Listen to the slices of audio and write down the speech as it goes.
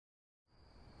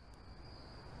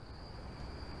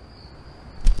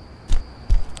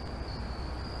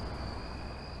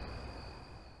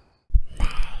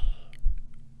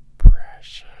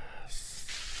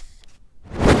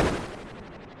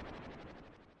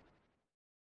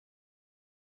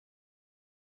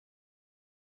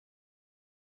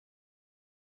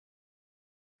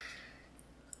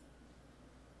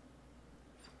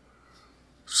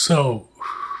So,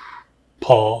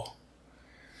 Paul,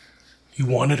 you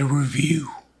wanted a review.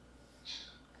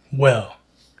 Well,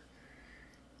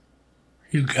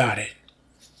 you got it.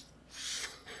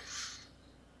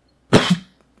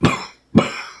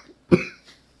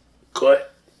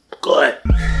 Good.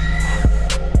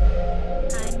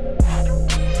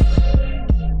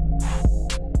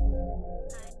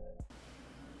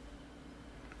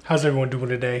 How's everyone doing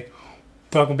today?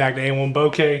 Welcome back to A1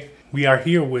 Bokeh. We are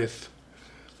here with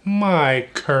my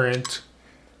current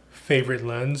favorite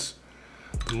lens,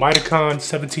 the Mitakon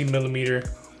 17mm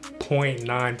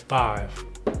 0.95.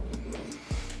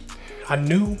 I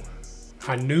knew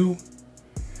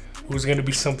it was gonna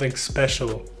be something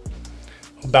special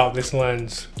about this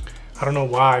lens. I don't know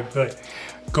why, but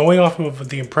going off of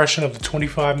the impression of the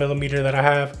 25mm that I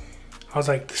have, I was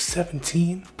like, the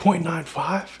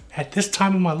 17.95 at this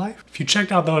time in my life? If you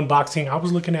checked out the unboxing, I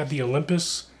was looking at the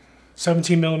Olympus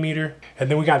 17mm, and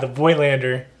then we got the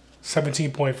Voigtlander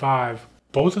 17.5.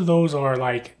 Both of those are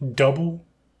like double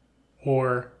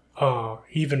or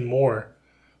even more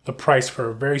the price for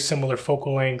a very similar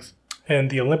focal length.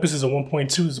 And the Olympus is a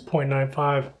 1.2, is a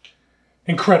 0.95.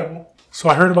 Incredible. So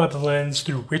I heard about the lens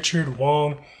through Richard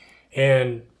Wong,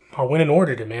 and I went and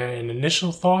ordered it, man. And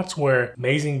initial thoughts were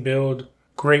amazing build,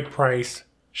 great price,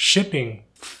 shipping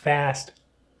fast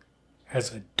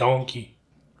as a donkey,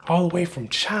 all the way from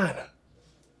China.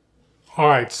 All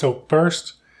right, so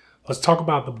first, let's talk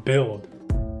about the build.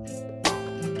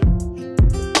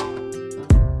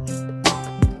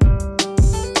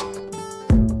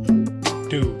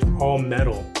 Dude, all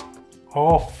metal.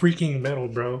 All freaking metal,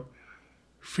 bro.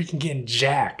 Freaking getting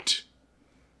jacked.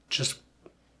 Just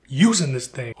using this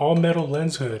thing. All metal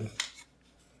lens hood.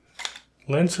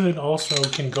 Lens hood also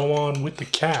can go on with the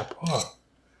cap. Oh,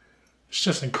 it's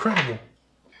just incredible.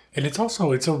 And it's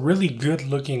a really good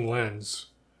looking lens.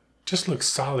 Just looks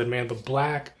solid, man. The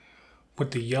black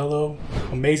with the yellow,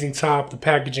 amazing top, the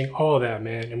packaging, all of that,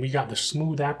 man. And we got the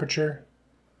smooth aperture.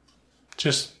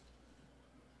 Just,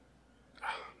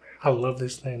 oh, man, I love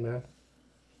this thing, man.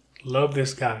 Love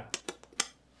this guy.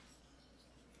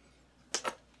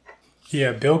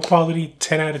 Yeah, build quality,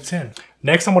 10 out of 10.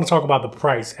 Next, I'm going to talk about the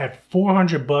price at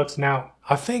 400 bucks. Now,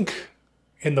 I think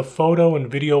in the photo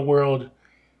and video world,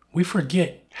 we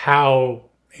forget how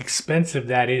expensive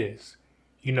that is.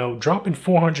 You know, dropping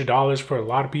 $400 for a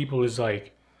lot of people is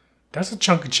like, that's a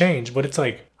chunk of change. But it's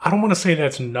like, I don't want to say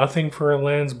that's nothing for a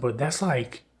lens, but that's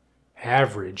like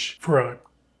average for a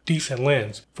decent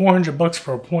lens. 400 bucks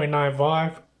for a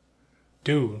 0.95,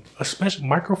 dude, especially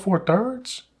micro four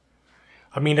thirds.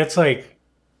 I mean, that's like,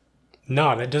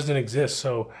 no, that doesn't exist.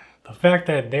 So the fact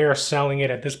that they're selling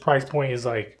it at this price point is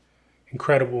like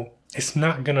incredible. It's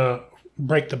not gonna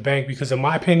break the bank because in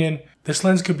my opinion, this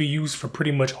lens could be used for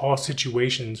pretty much all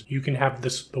situations. You can have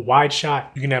the wide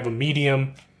shot, you can have a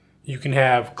medium, you can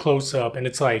have close up, and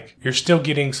it's like, you're still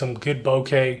getting some good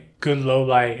bokeh, good low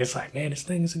light. It's like, man, this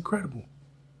thing is incredible.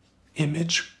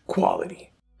 Image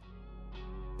quality.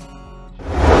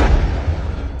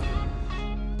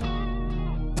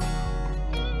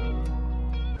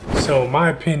 So in my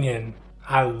opinion,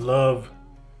 I love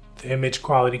the image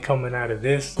quality coming out of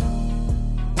this.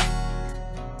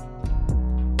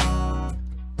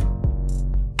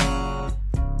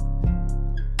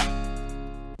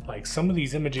 Like some of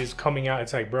these images coming out,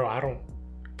 it's like, bro, I don't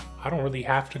really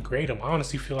have to grade them. I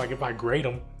honestly feel like if I grade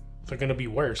them, they're gonna be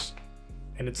worse.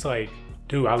 And it's like,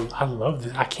 dude, I love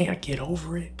this. I can't get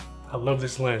over it. I love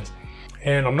this lens.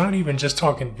 And I'm not even just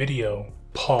talking video,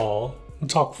 Paul. I'm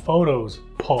talking photos,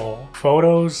 Paul.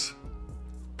 Photos.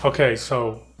 Okay,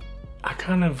 so I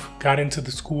kind of got into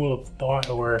the school of thought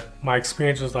where my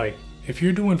experience was like, if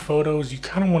you're doing photos, you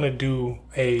kind of want to do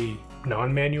a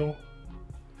non-manual,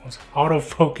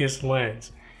 autofocus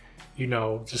lens. You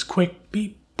know, just quick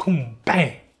beep, boom,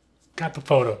 bang, got the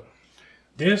photo.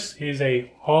 This is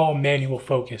a all manual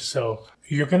focus, so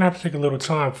you're gonna have to take a little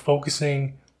time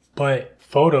focusing, but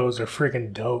photos are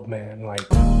freaking dope, man. Like,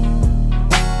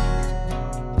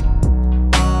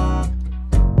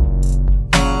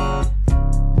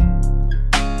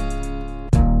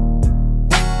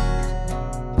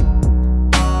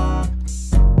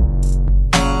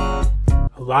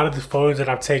 a lot of the photos that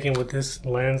I've taken with this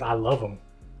lens, I love them.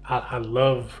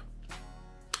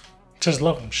 Just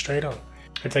love them straight up.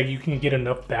 It's like you can get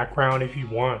enough background if you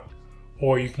want,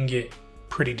 or you can get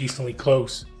pretty decently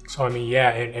close. So I mean, yeah,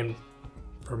 and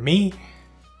for me,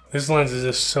 this lens is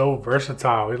just so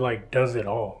versatile. It like does it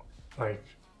all.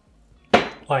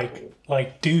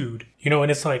 Like, dude, you know,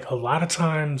 and it's like a lot of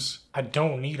times I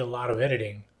don't need a lot of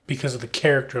editing because of the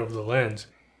character of the lens.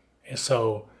 And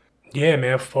so Yeah,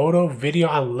 man, photo, video,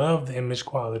 I love the image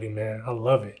quality, man. I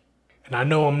love it. And I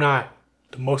know I'm not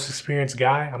the most experienced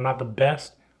guy. I'm not the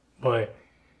best, but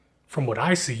from what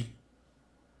I see,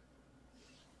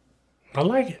 I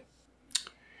like it.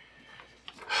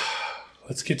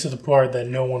 Let's get to the part that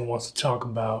no one wants to talk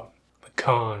about. The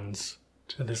cons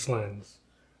to this lens.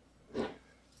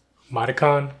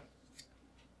 Mitakon,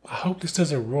 I hope this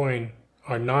doesn't ruin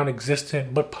our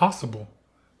non-existent but possible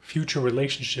future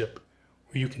relationship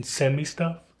where you can send me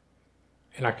stuff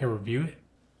and I can review it.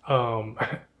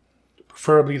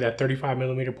 Preferably that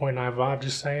 35mm 0.95,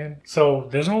 just saying. So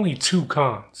there's only two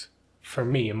cons for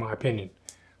me, in my opinion,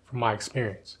 from my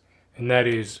experience. And that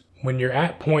is when you're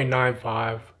at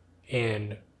 0.95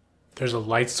 and there's a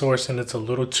light source and it's a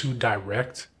little too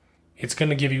direct, it's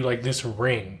gonna give you like this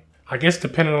ring. I guess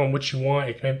depending on what you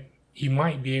want, you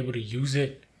might be able to use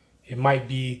it. It might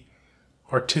be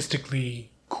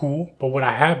artistically cool. But what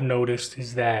I have noticed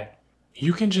is that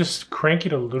you can just crank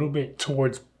it a little bit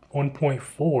towards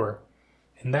 1.4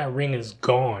 and that ring is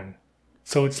gone.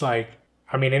 So it's like,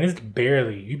 I mean, and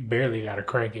you barely gotta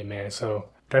crank it, man. So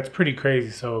that's pretty crazy.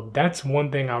 So that's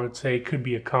one thing I would say could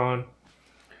be a con.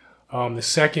 The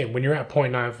second, when you're at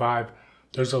 0.95,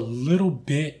 there's a little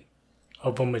bit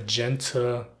of a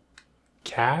magenta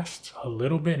cast, a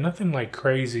little bit, nothing like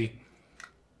crazy.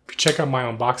 If you check out my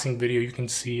unboxing video, you can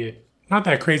see it. Not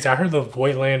that crazy. I heard the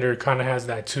Voigtlander kind of has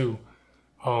that too,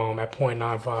 at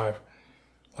 0.95,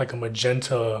 like a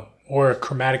magenta or a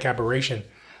chromatic aberration.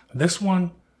 This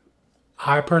one,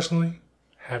 I personally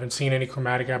haven't seen any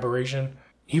chromatic aberration.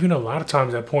 Even a lot of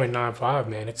times at 0.95,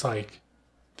 man, it's like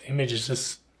the image is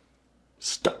just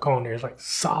stuck on there. It's like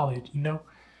solid, you know?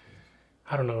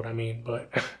 I don't know what I mean, but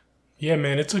yeah,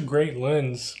 man, it's a great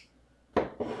lens.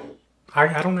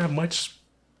 I don't have much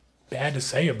bad to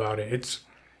say about it. It's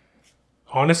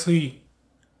honestly,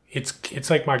 it's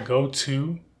like my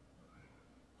go-to.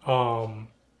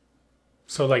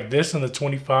 So like this and the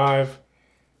 25,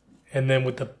 and then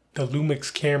with the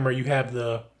Lumix camera, you have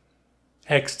the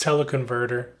X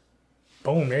teleconverter.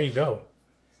 Boom, there you go.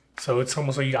 So it's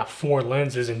almost like you got 4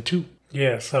 lenses in 2.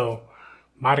 Yeah, so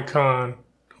Mitakon,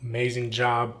 amazing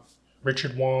job.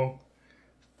 Richard Wong,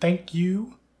 thank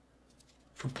you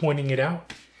for pointing it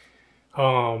out.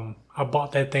 I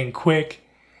bought that thing quick.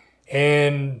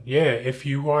 And yeah, if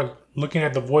you are looking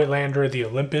at the Voigtlander or the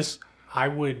Olympus, I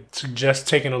would suggest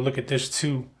taking a look at this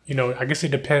too. You know, I guess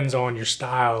it depends on your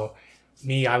style.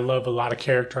 Me, I love a lot of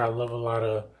character. I love a lot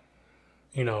of,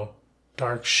 you know,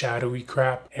 dark, shadowy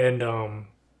crap. And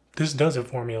this does it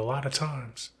for me a lot of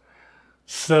times.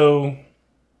 So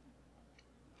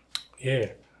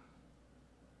yeah,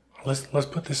 let's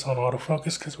put this on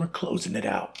autofocus because we're closing it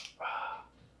out.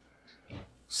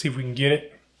 See if we can get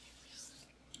it.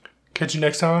 Catch you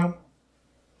next time.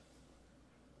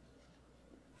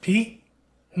 P?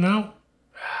 No?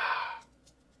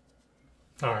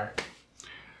 All right.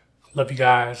 Love you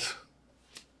guys.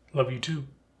 Love you too.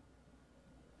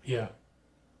 Yeah.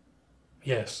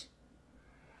 Yes.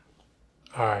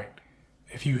 All right.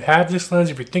 If you have this lens,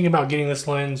 if you're thinking about getting this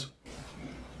lens,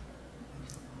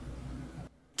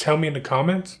 tell me in the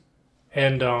comments.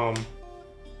 And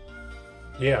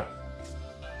yeah.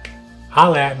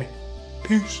 Holla at me.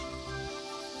 Peace.